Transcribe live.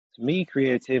To me,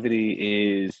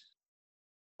 creativity is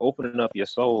opening up your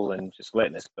soul and just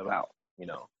letting it spill out, you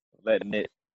know, letting it,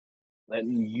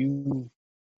 letting you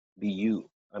be you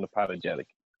unapologetically,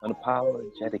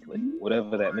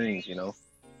 whatever that means, you know.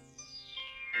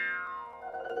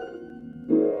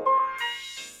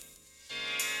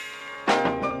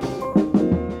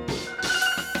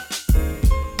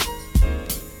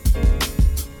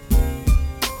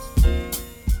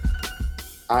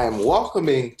 I am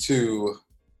welcoming to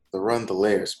the Run the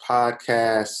Layers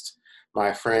podcast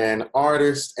my friend,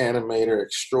 artist, animator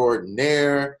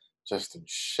extraordinaire, Justin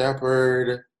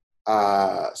Shepherd.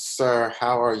 Sir,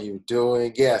 how are you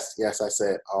doing? Yes, I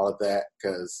said all of that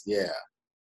because, yeah.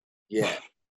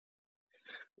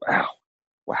 Wow,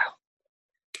 wow,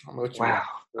 How about you?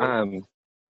 wow.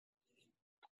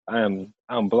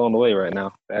 I'm blown away right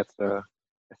now. That's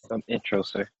some intro,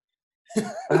 sir.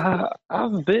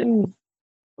 I've been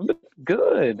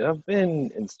good. I've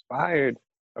been inspired.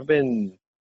 I've been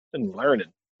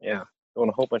learning. Yeah, doing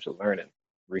a whole bunch of learning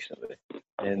recently,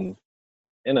 and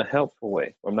in a helpful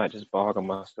way. I'm not just bogging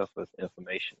myself with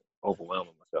information,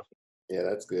 overwhelming myself. Yeah,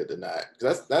 that's good to not.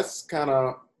 That's kind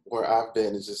of where I've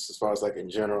been, is just as far as like in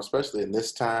general, especially in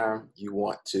this time, you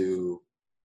want to,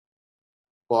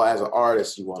 well, as an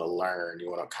artist, you want to learn. You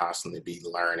want to constantly be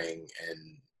learning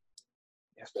and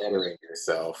Yes. bettering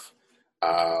yourself.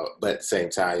 But at the same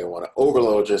time, you want to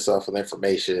overload yourself with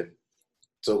information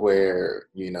to where,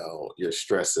 you're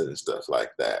stressing and stuff like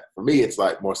that. For me, it's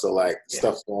like more so like Yeah.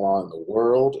 stuff's going on in the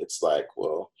world. It's like,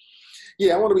 well,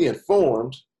 yeah, I want to be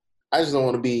informed. I just don't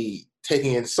want to be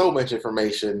taking in so much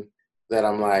information that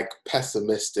I'm like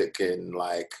pessimistic and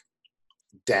like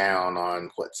down on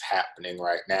what's happening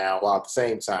right now, while at the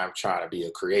same time trying to be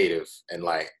a creative and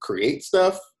like create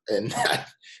stuff and not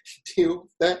deal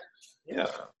with that. Yeah.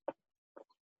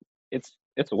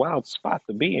 It's a wild spot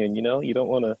to be in, you know. You don't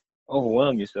want to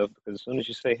overwhelm yourself because as soon as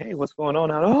you say, "Hey, what's going on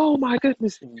out?" Oh my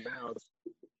goodness, and now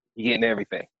you're getting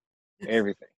everything,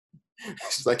 everything.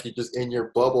 It's like you're just in your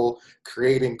bubble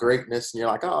creating greatness and you're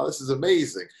like, oh, this is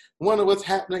amazing. Wonder what's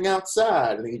happening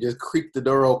outside. And then you just creak the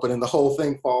door open and the whole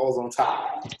thing falls on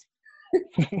top.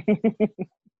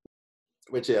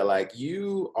 But yeah, like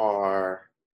you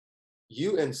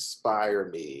inspire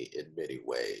me in many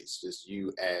ways. Just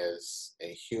you as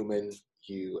a human,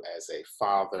 you as a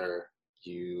father,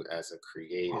 you as a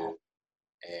creative.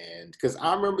 And because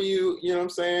I remember you, you know what I'm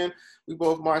saying? We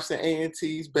both marched in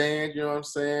A&T's band, you know what I'm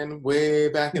saying? Way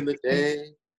back in the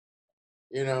day,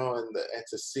 and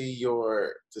to see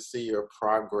your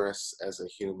progress as a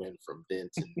human from then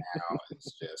to now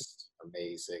is just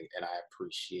amazing. And I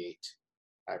appreciate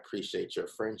your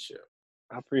friendship.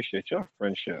 I appreciate your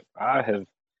friendship. I have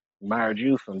admired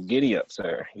you from giddy up,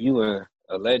 sir. You were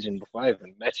a legend before I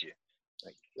even met you.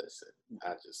 Like Listen,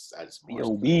 I just marched.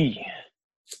 B.O.B.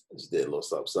 Just did a little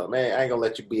something, something. Man, I ain't gonna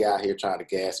let you be out here trying to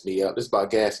gas me up. This is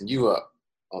about gassing you up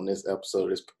on this episode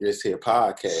of this here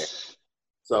podcast.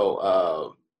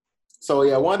 So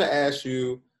yeah, I wanted to ask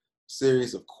you a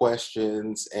series of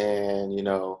questions, and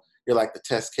you're like the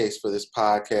test case for this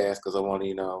podcast because I want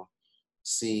to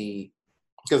see,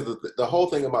 because the whole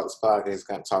thing about this podcast is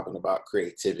kind of talking about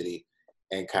creativity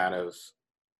and kind of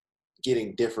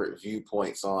getting different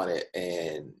viewpoints on it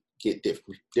and get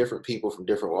different people from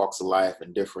different walks of life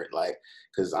and different, like,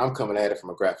 because I'm coming at it from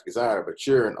a graphic designer, but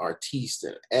you're an artiste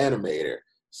and animator.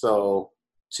 So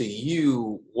to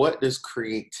you, what does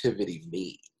creativity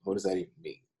mean? What does that even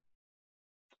mean?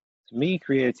 To me,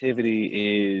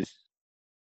 creativity is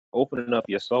opening up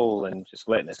your soul and just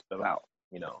letting it spill out,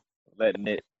 you know, letting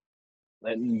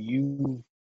you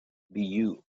be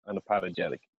you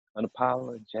unapologetically,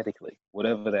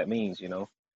 whatever that means, you know.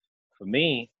 For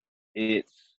me, it's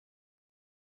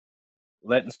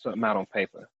letting something out on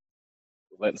paper,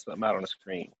 letting something out on the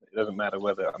screen. It doesn't matter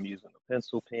whether I'm using a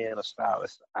pencil, pen, or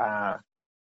stylus. I,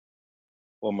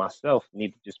 for myself,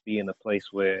 need to just be in a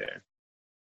place where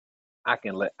I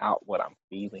can let out what I'm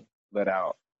feeling, let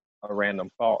out a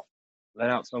random thought, let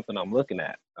out something I'm looking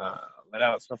at, let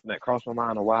out something that crossed my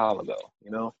mind a while ago. You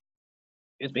know,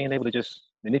 it's being able to just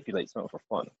manipulate something for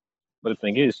fun. But the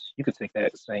thing is, you could take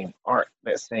that same art,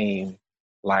 that same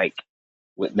like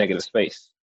with negative space.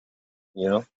 You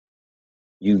know,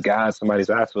 you guide somebody's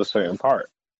eye to a certain part.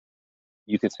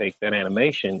 You could take that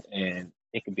animation and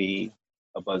it could be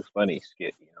a Bugs Bunny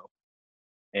skit. You know,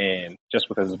 and just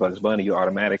because it's Bugs Bunny, you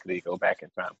automatically go back in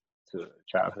time to a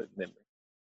childhood memory.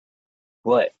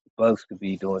 But Bugs could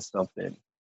be doing something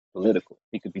political.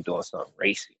 He could be doing something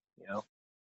racy, you know?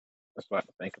 That's what I have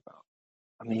to think about.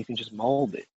 I mean, you can just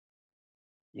mold it.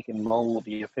 You can mold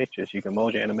your pictures. You can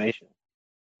mold your animation.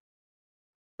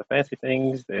 the fancy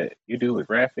things that you do with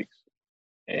graphics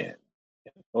and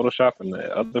Photoshop and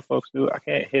the other folks do, I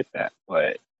can't hit that.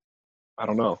 But I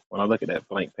don't know. When I look at that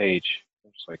blank page,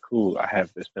 I'm just like, cool, I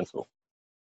have this pencil.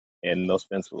 And those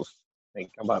pencils, I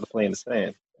think I'm about to play in the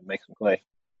sand and make some clay.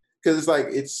 Because it's like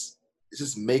it's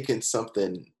just making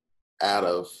something out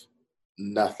of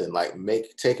nothing. Like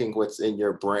taking what's in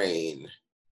your brain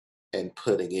and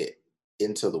putting it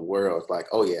into the world. Like,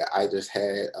 oh yeah, I just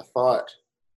had a thought,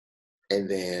 and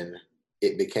then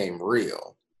it became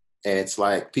real. And it's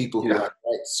like people who Yeah. like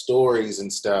write stories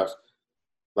and stuff,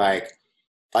 like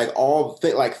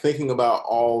like thinking about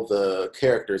all the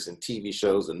characters in TV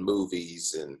shows and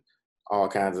movies and all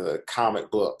kinds of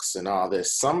comic books and all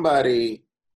this. Somebody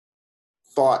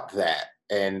thought that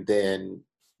and then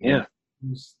Yeah.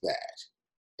 used that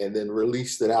and then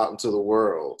released it out into the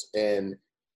world. And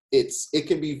it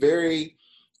can be very,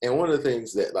 and one of the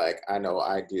things that like I know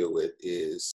I deal with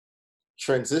is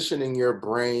transitioning your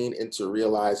brain into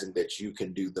realizing that you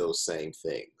can do those same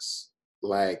things.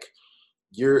 Like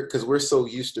because we're so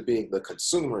used to being the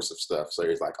consumers of stuff. So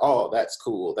it's like, oh, that's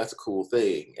cool. That's a cool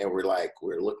thing. And we're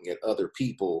looking at other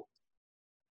people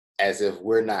as if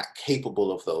we're not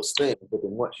capable of those things. But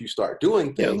then once you start doing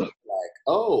Yeah. things, Look, like,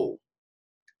 oh,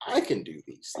 I can do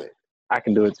these things. I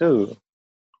can do it too.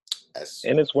 That's,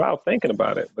 And it's wild thinking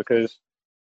about it because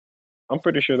I'm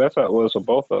pretty sure that's how it was for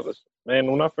both of us. Man,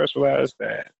 when I first realized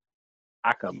that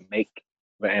I can make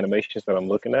the animations that I'm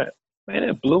looking at, man,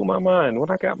 it blew my mind when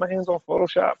I got my hands on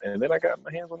Photoshop and then I got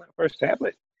my hands on that first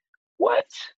tablet. What?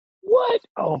 What?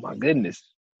 Oh my goodness.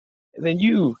 And then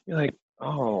you're like,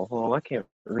 oh, well, I can't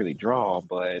really draw,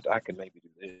 but I can maybe do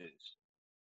this.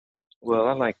 Well,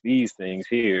 I like these things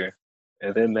here.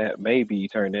 And then that maybe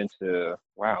turned into,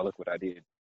 wow, look what I did.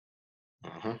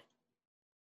 mm-hmm,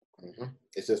 mm-hmm.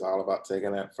 It's just all about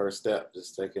taking that first step,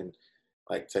 just taking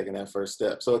that first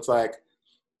step. So it's like,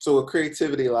 so with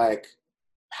creativity, like,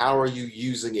 how are you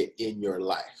using it in your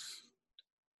life?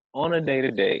 On a day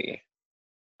to day,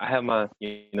 I have my,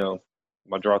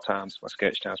 my draw times, my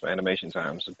sketch times, my animation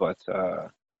times, but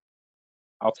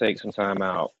I'll take some time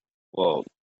out. Well,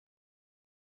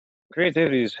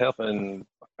 creativity is helping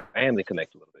my family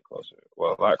connect a little bit closer.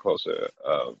 Well, a lot closer.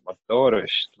 My daughter,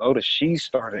 Lotus, she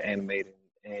started animating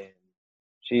and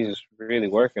she's really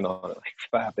working on it like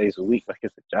 5 days a week. Like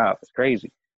it's a job. It's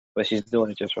crazy. But she's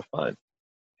doing it just for fun.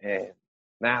 And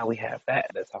now we have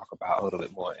that to talk about a little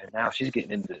bit more. And now she's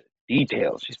getting into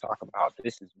details. She's talking about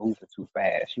this is moving too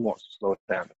fast. She wants to slow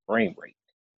down the frame rate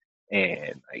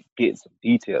and like getting some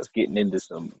details, getting into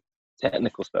some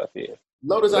technical stuff here.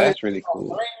 Lotus, So I hit that's really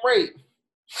cool. frame rate.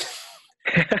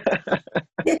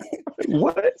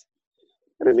 What?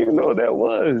 I didn't even know what that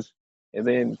was. And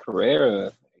then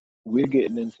Carrera, we're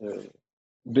getting into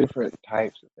different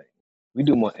types of things. We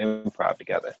do more improv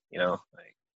together,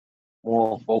 like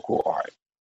more vocal art.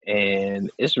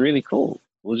 And it's really cool.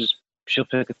 She'll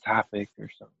pick a topic or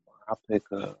something. I'll pick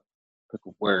a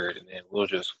word and then we'll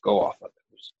just go off of it.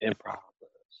 We'll just improv a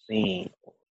scene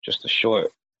or just a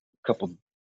short couple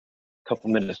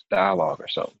minutes dialogue or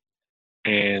something.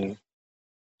 And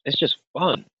it's just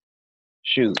fun.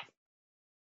 Shoot.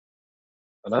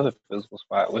 Another physical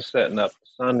spot. We're setting up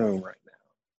the sunroom right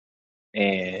now.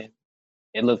 And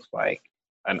it looks like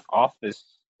an office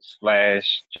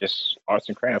slash just arts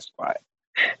and crafts spot.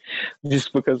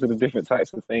 Just because of the different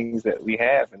types of things that we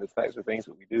have and the types of things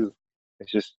that we do.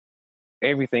 It's just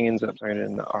everything ends up turning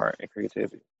into art and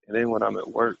creativity. And then when I'm at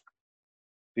work,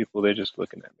 people, they're just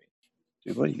looking at me.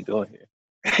 Dude, what are you doing here?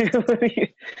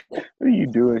 What are you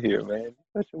doing here, man?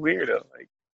 You're such a weirdo. Like,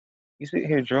 you sit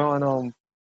here drawing on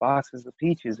boxes of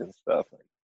peaches and stuff. Like,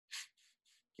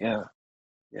 yeah,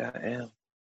 I am.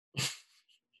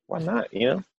 Why not?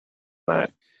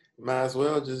 Not. Might as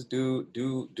well just do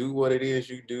what it is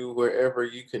you do wherever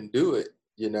you can do it,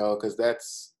 because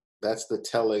that's the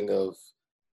telling of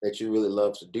that you really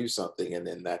love to do something. And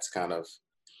then that's kind of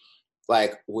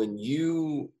like when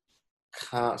you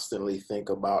constantly think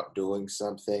about doing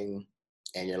something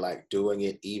and you're like doing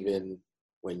it even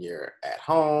when you're at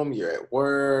home, you're at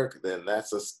work, then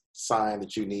that's a sign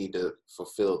that you need to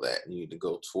fulfill that and you need to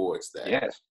go towards that.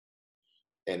 Yes.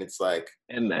 And it's like,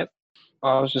 And that,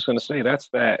 I was just gonna say, that's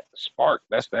that spark,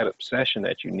 that's that obsession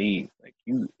that you need. Like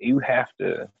you have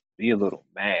to be a little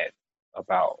mad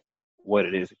about what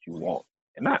it is that you want,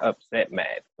 and not upset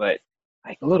mad, but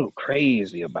like a little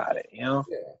crazy about it. yeah.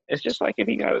 It's just like if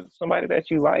you got somebody that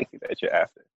you like that you're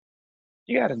after,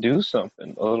 you got to do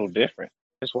something a little different.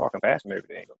 Just walking past them every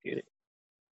day ain't gonna get it.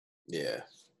 Yeah.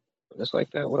 But it's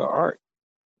like that with our art,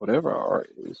 whatever our art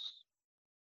is.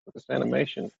 With this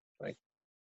animation, like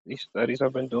these studies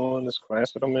I've been doing, this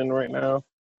class that I'm in right now,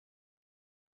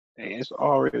 It's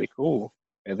all really cool.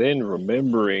 And then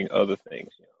remembering other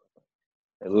things,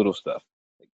 the little stuff.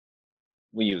 Like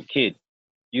when you were a kid,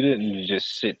 you didn't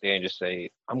just sit there and just say,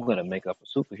 I'm gonna make up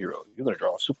a superhero. You're gonna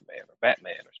draw Superman or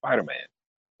Batman or Spider-Man.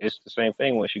 It's the same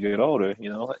thing once you get older,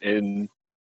 and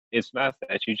it's not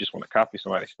that you just want to copy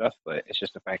somebody's stuff, but it's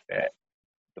just the fact that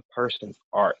the person's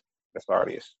art that's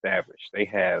already established. They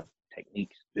have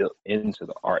techniques built into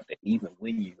the art that even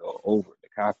when you go over to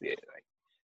copy it, like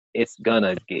it's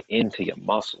gonna get into your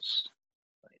muscles.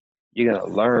 Like, you're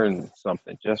gonna learn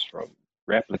something just from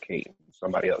replicating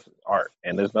somebody else's art,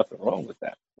 and there's nothing wrong with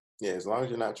that. Yeah, as long as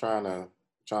you're not trying to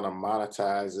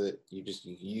monetize it, you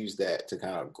use that to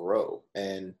kind of grow.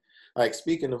 And like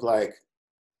speaking of like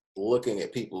looking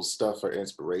at people's stuff for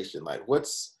inspiration, like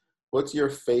what's your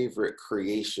favorite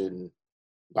creation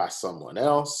by someone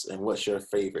else, and what's your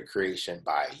favorite creation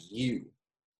by you?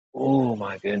 Oh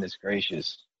my goodness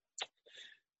gracious.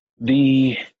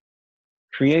 The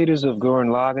creators of Gurren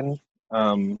Lagann,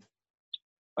 um,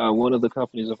 one of the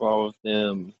companies of all of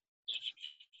them,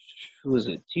 who is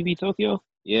it? TV Tokyo?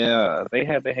 Yeah, they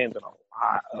have their hands on a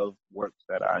lot of works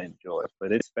that I enjoy,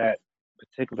 but it's that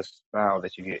particular style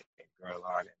that you get in Gurren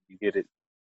Lagann. You get it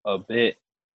a bit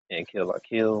in Kill La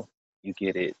Kill. You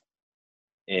get it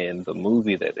in the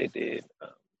movie that they did.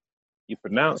 You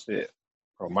pronounce it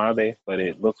Promade, but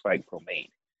it looks like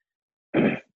Promade.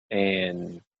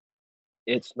 And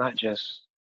it's not just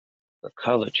the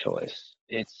color choice,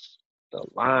 it's the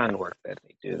line work that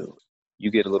they do. You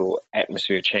get a little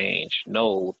atmosphere change.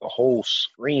 No, the whole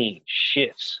screen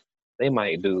shifts. They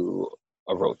might do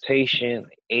a rotation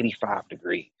like 85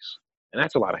 degrees. And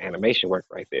that's a lot of animation work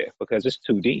right there because it's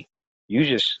 2D. You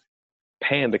just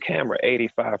pan the camera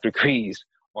 85 degrees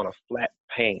on a flat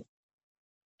pane.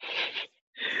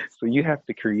 So you have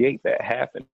to create that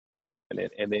happen.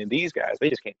 And then these guys, they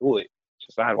just can't do it. It's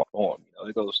a sidewalk form.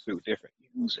 It goes through different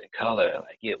hues and color.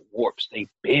 Like it warps. They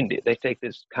bend it. They take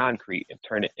this concrete and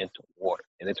turn it into water,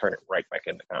 and then turn it right back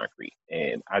into concrete.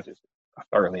 And I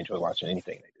thoroughly enjoy watching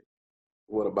anything they do.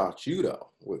 What about you though?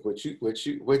 What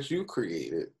you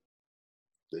created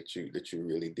that you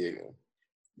really dig in?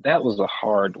 That was a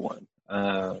hard one,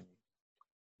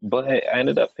 but I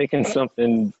ended up picking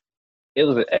something. It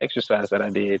was an exercise that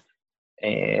I did,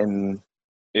 and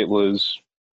it was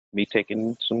me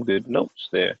taking some good notes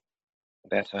there.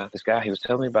 That's this guy, he was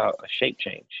telling me about a shape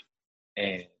change.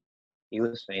 And he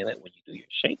was saying that when you do your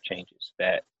shape changes,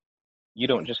 that you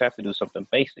don't just have to do something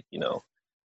basic.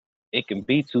 It can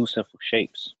be two simple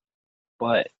shapes,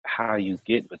 but how you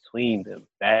get between them,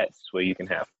 that's where you can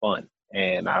have fun.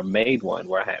 And I made one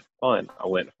where I had fun. I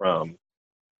went from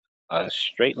a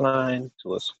straight line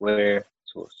to a square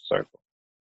to a circle.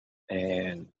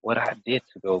 And what I did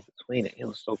to go between it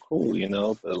was so cool.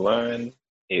 The line,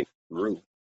 it grew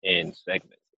in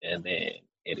segments, and then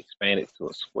it expanded to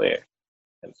a square.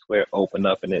 And the square opened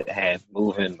up, and it had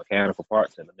moving mechanical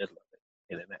parts in the middle of it.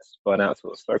 And then that spun out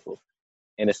to a circle.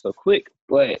 And it's so quick,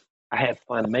 but I had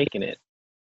fun making it.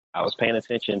 I was paying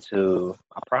attention to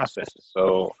my processes.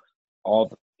 So all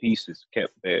the pieces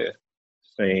kept their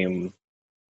same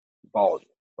volume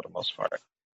for the most part.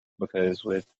 Because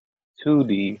with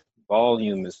 2D,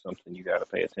 volume is something you got to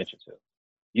pay attention to.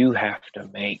 You have to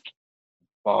make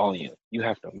volume. You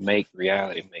have to make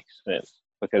reality make sense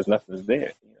because nothing's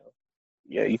there.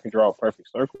 Yeah, you can draw a perfect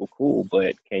circle, cool,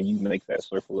 but can you make that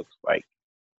circle look like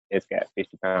it's got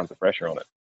 50 pounds of pressure on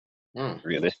it,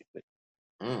 realistically?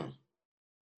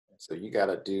 So you got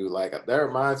to do like that.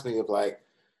 Reminds me of like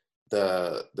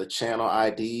the channel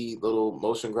ID little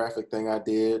motion graphic thing I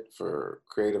did for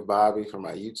Creative Bobby for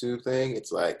my YouTube thing.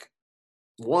 It's like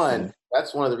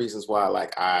that's one of the reasons why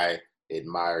like I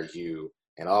admire you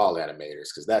and all animators,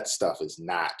 because that stuff is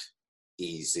not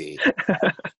easy.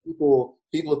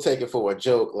 People take it for a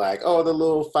joke, like, oh, the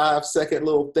little 5-second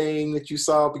little thing that you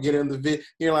saw beginning of the video.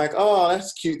 You're like, oh,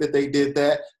 that's cute that they did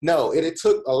that. No, it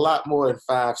took a lot more than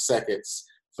 5 seconds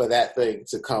for that thing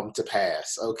to come to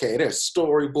pass. Okay, there's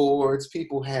storyboards.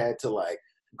 People had to like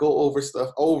go over stuff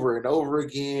over and over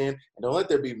again, and don't let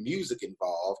there be music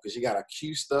involved because you gotta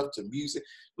cue stuff to music.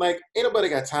 Like, ain't nobody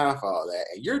got time for all that.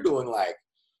 And you're doing like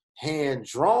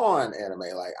hand-drawn anime.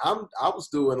 Like I was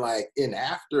doing like in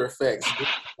After Effects.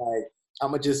 Like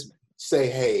I'm gonna just say,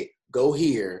 hey, go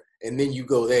here, and then you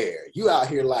go there. You out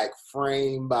here like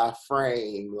frame by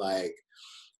frame, like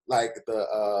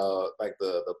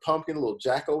the pumpkin little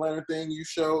jack-o'-lantern thing you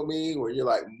showed me, where you're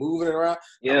like moving it around.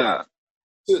 Yeah.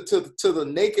 To the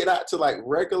naked eye, to like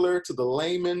regular, to the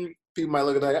layman, people might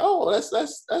look at that. Oh,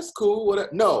 that's cool. Whatever.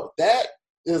 No, that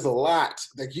is a lot.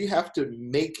 Like you have to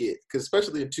make it, because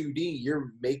especially in 2D,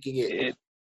 you're making it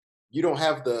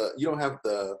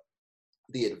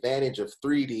the advantage of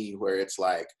 3D where it's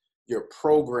like you're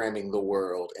programming the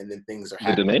world and then things are The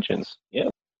happening. dimensions. Yeah.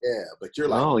 Yeah, but you're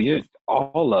like, No, you're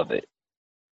all of it.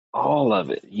 All of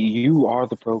it. You are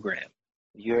the program.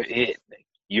 You're it.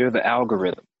 You're the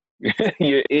algorithm.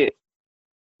 You're it.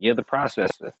 You're the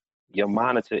processor. Your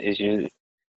monitor is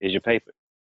your paper.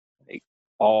 Like,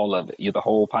 all of it. You're the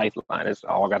whole pipeline. It's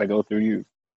all got to go through you.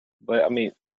 But I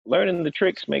mean, learning the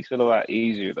tricks makes it a lot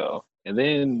easier though. And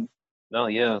then, no,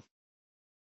 yeah,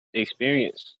 the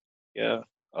experience. Yeah,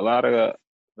 a lot of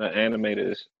the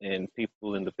animators and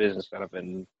people in the business that I've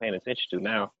been paying attention to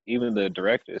now, even the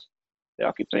directors, they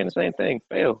all keep saying the same thing: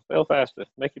 fail faster,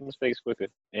 make your mistakes quicker,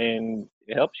 and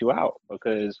it helps you out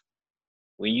because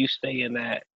when you stay in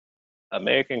that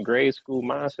American grade school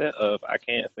mindset of I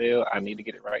can't fail, I need to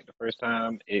get it right the first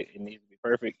time, it needs to be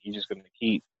perfect, you're just gonna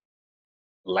keep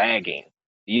lagging.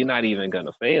 You're not even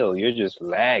gonna fail. You're just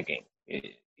lagging.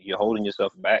 You're holding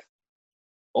yourself back,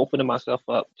 opening myself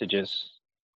up to just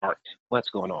art. What's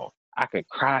going on? I can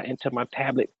cry into my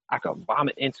tablet. I can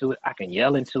vomit into it. I can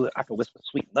yell into it. I can whisper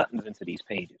sweet nothings into these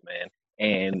pages, man.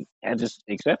 And I just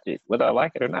accept it, whether I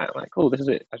like it or not. I'm like, cool, this is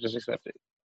it. I just accept it.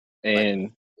 like, And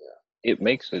yeah, it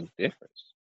makes a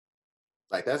difference.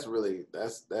 like that's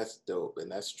dope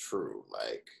and that's true.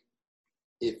 Like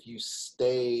if you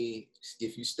stay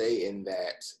in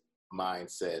that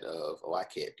mindset of, oh, I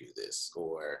can't do this,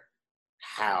 or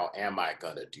how am I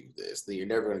gonna do this, then you're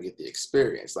never gonna get the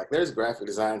experience. Like there's graphic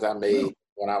designs I No. made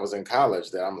when I was in college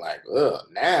that I'm like, ugh,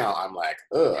 now I'm like,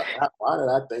 ugh, why did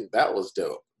I think that was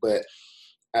dope? But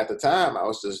at the time I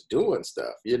was just doing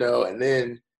stuff, and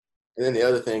then the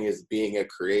other thing is being a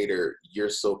creator, you're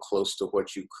so close to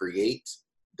what you create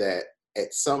that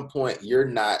at some point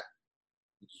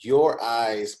your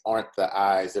eyes aren't the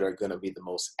eyes that are going to be the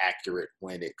most accurate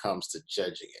when it comes to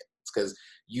judging it. It's because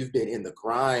you've been in the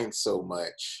grind so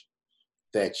much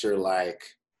that you're like,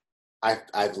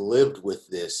 I've lived with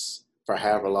this for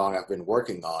however long I've been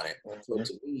working on it. So Mhm.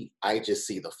 to me, I just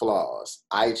see the flaws.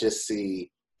 I just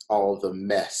see all the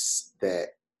mess that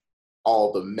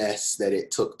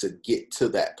it took to get to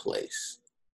that place.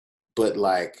 But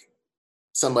like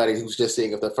somebody who's just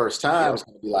seeing it the first time Yep. is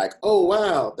going to be like, "Oh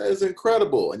wow, that is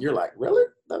incredible," and you're like, "Really?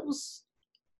 I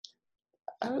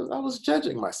was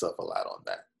judging myself a lot on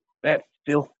that." That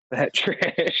filth, that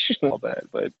trash, all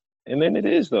that. But and then it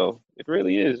is though. It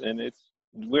really is, and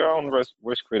we're on the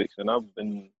worst critics, and I've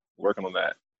been working on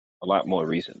that a lot more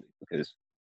recently because,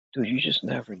 dude, you just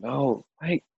never know.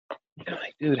 Like,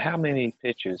 dude, how many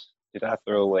pictures did I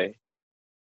throw away?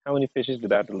 How many pictures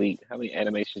did I delete? How many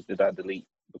animations did I delete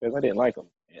because I didn't like them?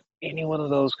 And any one of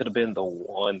those could have been the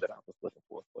one that I was looking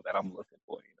for, or that I'm looking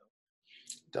for.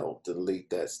 Don't delete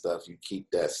that stuff. You keep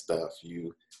that stuff.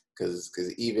 Because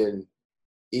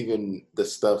even the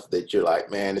stuff that you're like,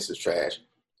 man, this is trash.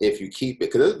 If you keep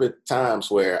it, because there's been times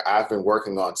where I've been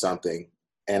working on something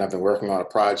and I've been working on a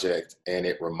project and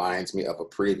it reminds me of a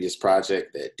previous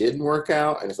project that didn't work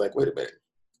out. And it's like, wait a minute,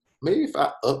 maybe if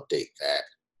I update that,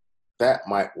 that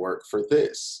might work for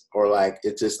this. Or like,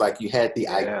 it's just like you had the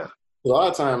idea. Yeah. A lot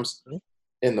of times Mhm.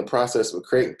 in the process of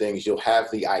creating things, you'll have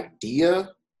the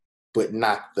idea, but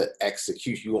not the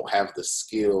execution. You won't have the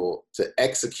skill to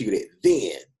execute it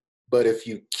then. But if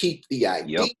you keep the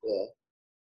idea, Yep.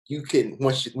 you can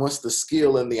once the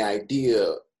skill and the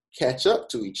idea catch up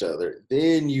to each other,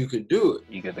 then you can do it.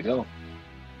 You good to go.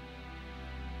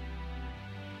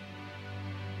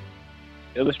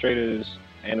 Illustrators,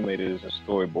 animators, and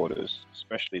storyboarders,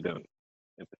 especially them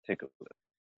in particular,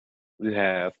 we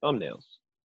have thumbnails.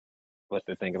 But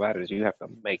the thing about it is you have to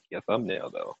make your thumbnail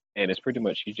though. And it's pretty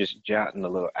much you just jotting a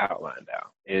little outline down.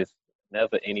 It's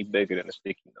never any bigger than a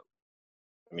sticky note.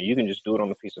 I mean, you can just do it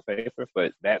on a piece of paper,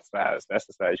 but that's the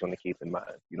size you want to keep in mind.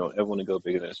 You don't ever want to go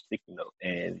bigger than a sticky note.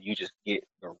 And you just get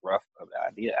the rough of the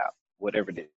idea out, whatever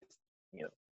it is. You know,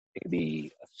 it could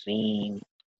be a scene,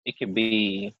 it could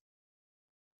be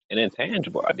an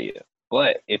intangible idea.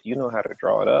 But if you know how to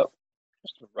draw it up,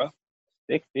 just a rough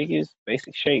stick figures,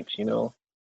 basic shapes,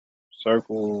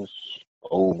 circles,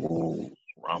 ovals,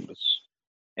 rhombus,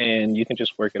 and you can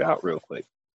just work it out real quick.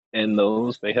 And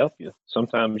those they help you.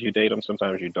 Sometimes you date them,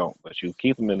 sometimes you don't, but you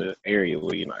keep them in an area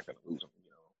where you're not going to lose them.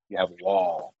 You have a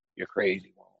wall, your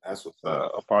crazy wall. That's what's It's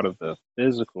up. a part of the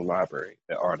physical library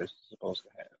that artists are supposed to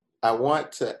have. I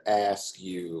want to ask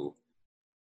you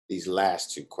these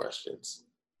last two questions.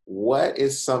 What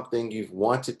is something you've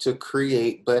wanted to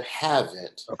create but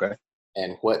haven't, Okay.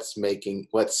 and what's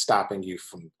stopping you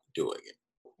from doing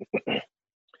it?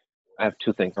 I have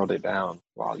two things. Wrote it down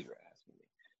while you were asking me.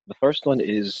 The first one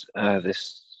is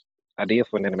this idea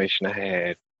for an animation I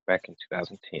had back in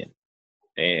 2010.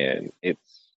 And it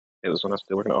was when I was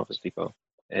still working at Office Depot.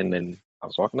 And then I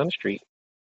was walking down the street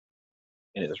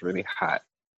and it was really hot.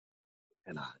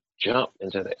 And I jumped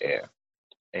into the air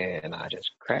and I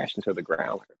just crashed into the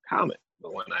ground like a comet.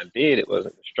 But when I did, it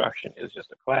wasn't destruction. It was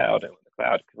just a cloud. And when the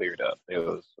cloud cleared up, there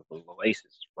was a little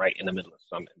oasis right in the middle of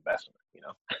some investment, you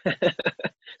know?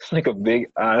 It's like a big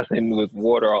island with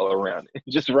water all around it,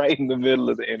 just right in the middle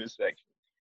of the intersection.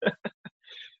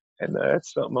 And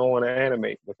that's something I want to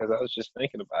animate because I was just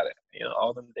thinking about it. You know,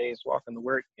 all them days walking to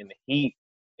work in the heat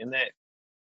in that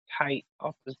tight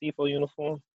Office Depot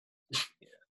uniform.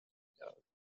 Yeah,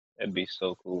 that'd be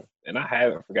so cool. And I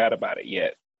haven't forgot about it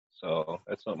yet. So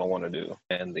that's something I want to do.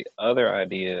 And the other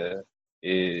idea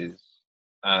is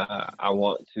I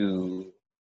want to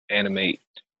animate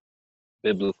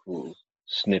biblical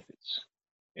snippets,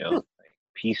 you know, like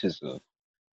pieces of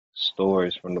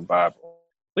stories from the Bible,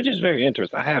 which is very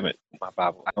interesting. I haven't my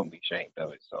Bible. I don't be ashamed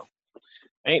of it. So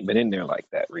I ain't been in there like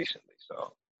that recently.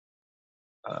 So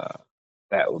uh,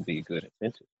 that would be a good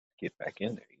incentive to get back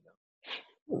in there, you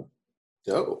know.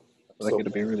 Dope. I feel like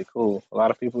it'd be really cool. A lot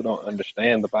of people don't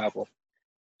understand the Bible.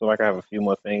 So like I have a few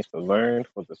more things to learn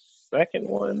for the second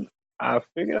one. I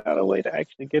figured out a way to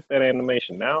actually get that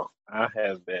animation. Now I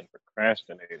have been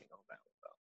procrastinating on that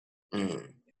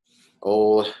one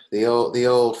though. The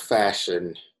old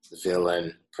fashioned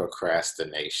villain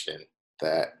procrastination.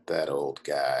 That old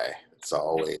guy. It's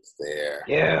always there,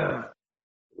 Yeah.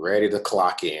 ready to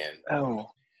clock in. Oh,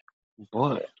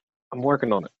 but I'm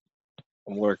working on it.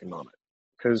 I'm working on it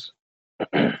because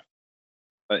an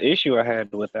issue I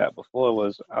had with that before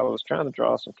was I was trying to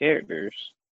draw some characters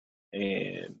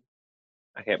and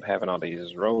I kept having all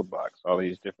these roadblocks, all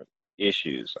these different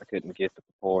issues. I couldn't get the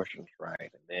proportions right,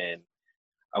 and then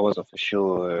I wasn't for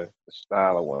sure the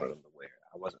style I wanted them to wear.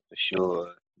 I wasn't for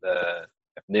sure the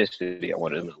ethnicity I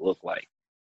wanted them to look like.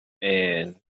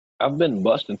 And I've been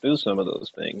busting through some of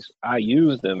those things. I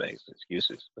use them as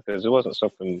excuses because it wasn't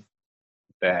something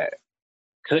that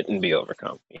couldn't be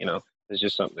overcome. You know, it's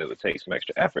just something that would take some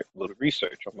extra effort, a little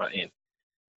research on my end.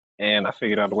 And I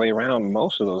figured out a way around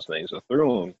most of those things or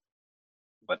through them.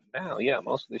 But now, yeah,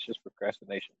 most of it's just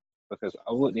procrastination because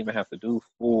I wouldn't even have to do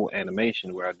full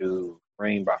animation where I do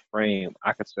frame by frame.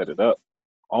 I could set it up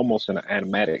almost in an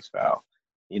animatic style,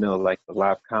 you know, like the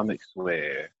live comics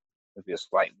where there'll be a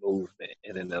slight movement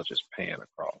and then they'll just pan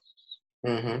across.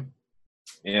 Mm-hmm.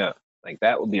 Yeah, like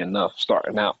that would be enough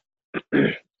starting out.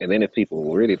 And then if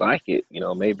people really like it, you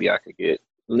know, maybe I could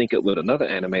link up with another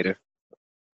animator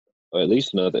or at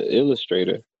least another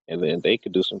illustrator, and then they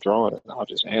could do some drawing and I'll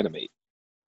just animate.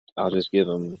 I'll just give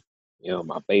them, you know,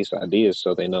 my base ideas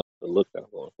so they know the look that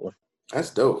I'm going for.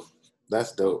 That's dope.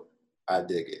 That's dope. I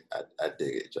dig it. I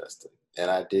dig it, Justin. And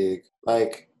I dig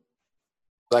like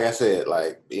I said,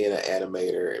 like being an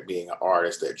animator and being an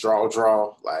artist that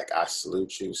draw, like I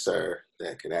salute you, sir,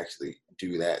 that can actually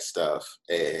do that stuff.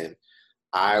 And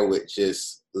I would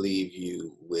just leave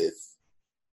you with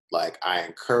like I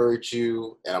encourage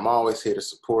you and I'm always here to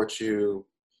support you.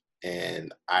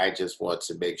 And I just want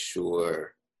to make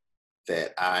sure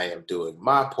that I am doing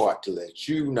my part to let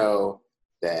you know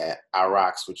that I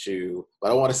rocks with you.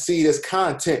 But I want to see this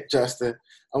content, Justin.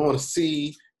 I want to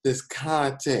see this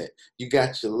content. You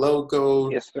got your logo.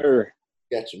 Yes, sir.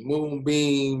 You got your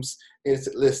moonbeams.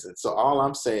 Listen, so all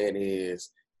I'm saying is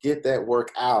get that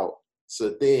work out.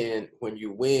 So then when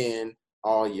you win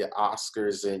all your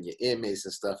Oscars and your Emmys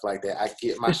and stuff like that, I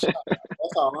get my shout out.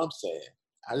 That's all I'm saying.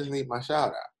 I just need my shout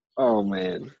out. Oh,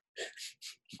 man.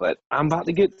 But I'm about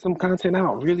to get some content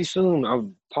out really soon. I've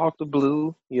talked to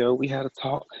Blue. You know, we had a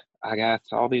talk. I got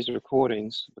all these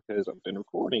recordings because I've been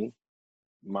recording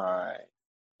my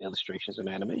illustrations and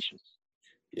animations.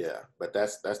 Yeah, but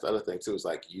that's the other thing too, is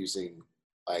like using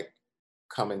like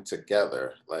coming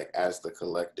together like as the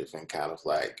collective and kind of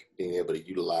like being able to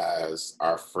utilize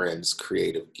our friends'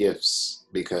 creative gifts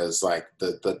because like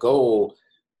the goal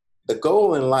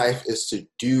in life is to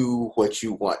do what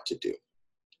you want to do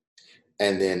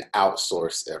and then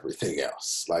outsource everything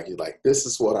else. Like you're like, this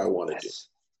is what I want to do.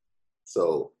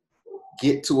 So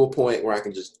get to a point where I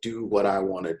can just do what I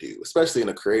want to do, especially in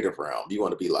a creative realm. You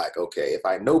want to be like, okay, if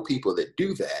I know people that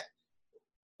do that,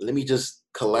 let me just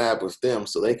collab with them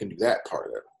so they can do that part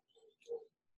of it.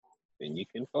 Then you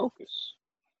can focus.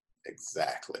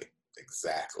 Exactly.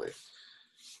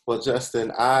 Well,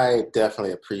 Justin, I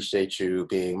definitely appreciate you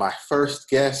being my first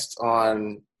guest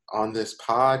on this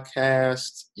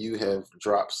podcast. You have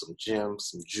dropped some gems,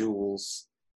 some jewels,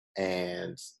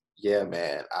 and yeah,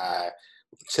 man, I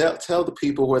tell the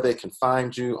people where they can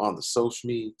find you on the social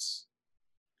medias.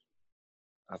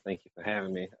 I thank you for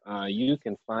having me. You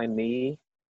can find me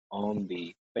on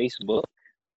the Facebook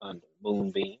under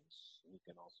Moonbeams. You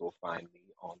can also find me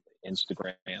on the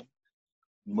Instagram,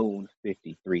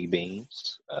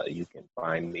 Moon53Beams. You can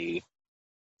find me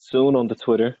soon on the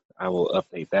Twitter. I will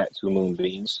update that to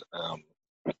Moonbeams.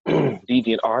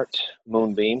 Deviant Art,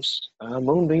 Moonbeams.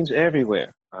 Moonbeams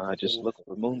everywhere. Just look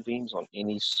for Moonbeams on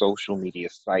any social media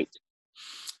site.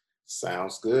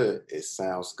 Sounds good. It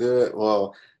sounds good.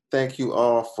 Well, thank you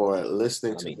all for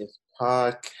listening to this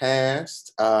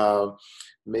podcast.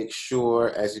 Make sure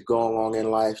as you go along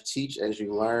in life, teach as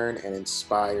you learn and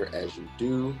inspire as you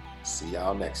do. See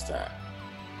y'all next time.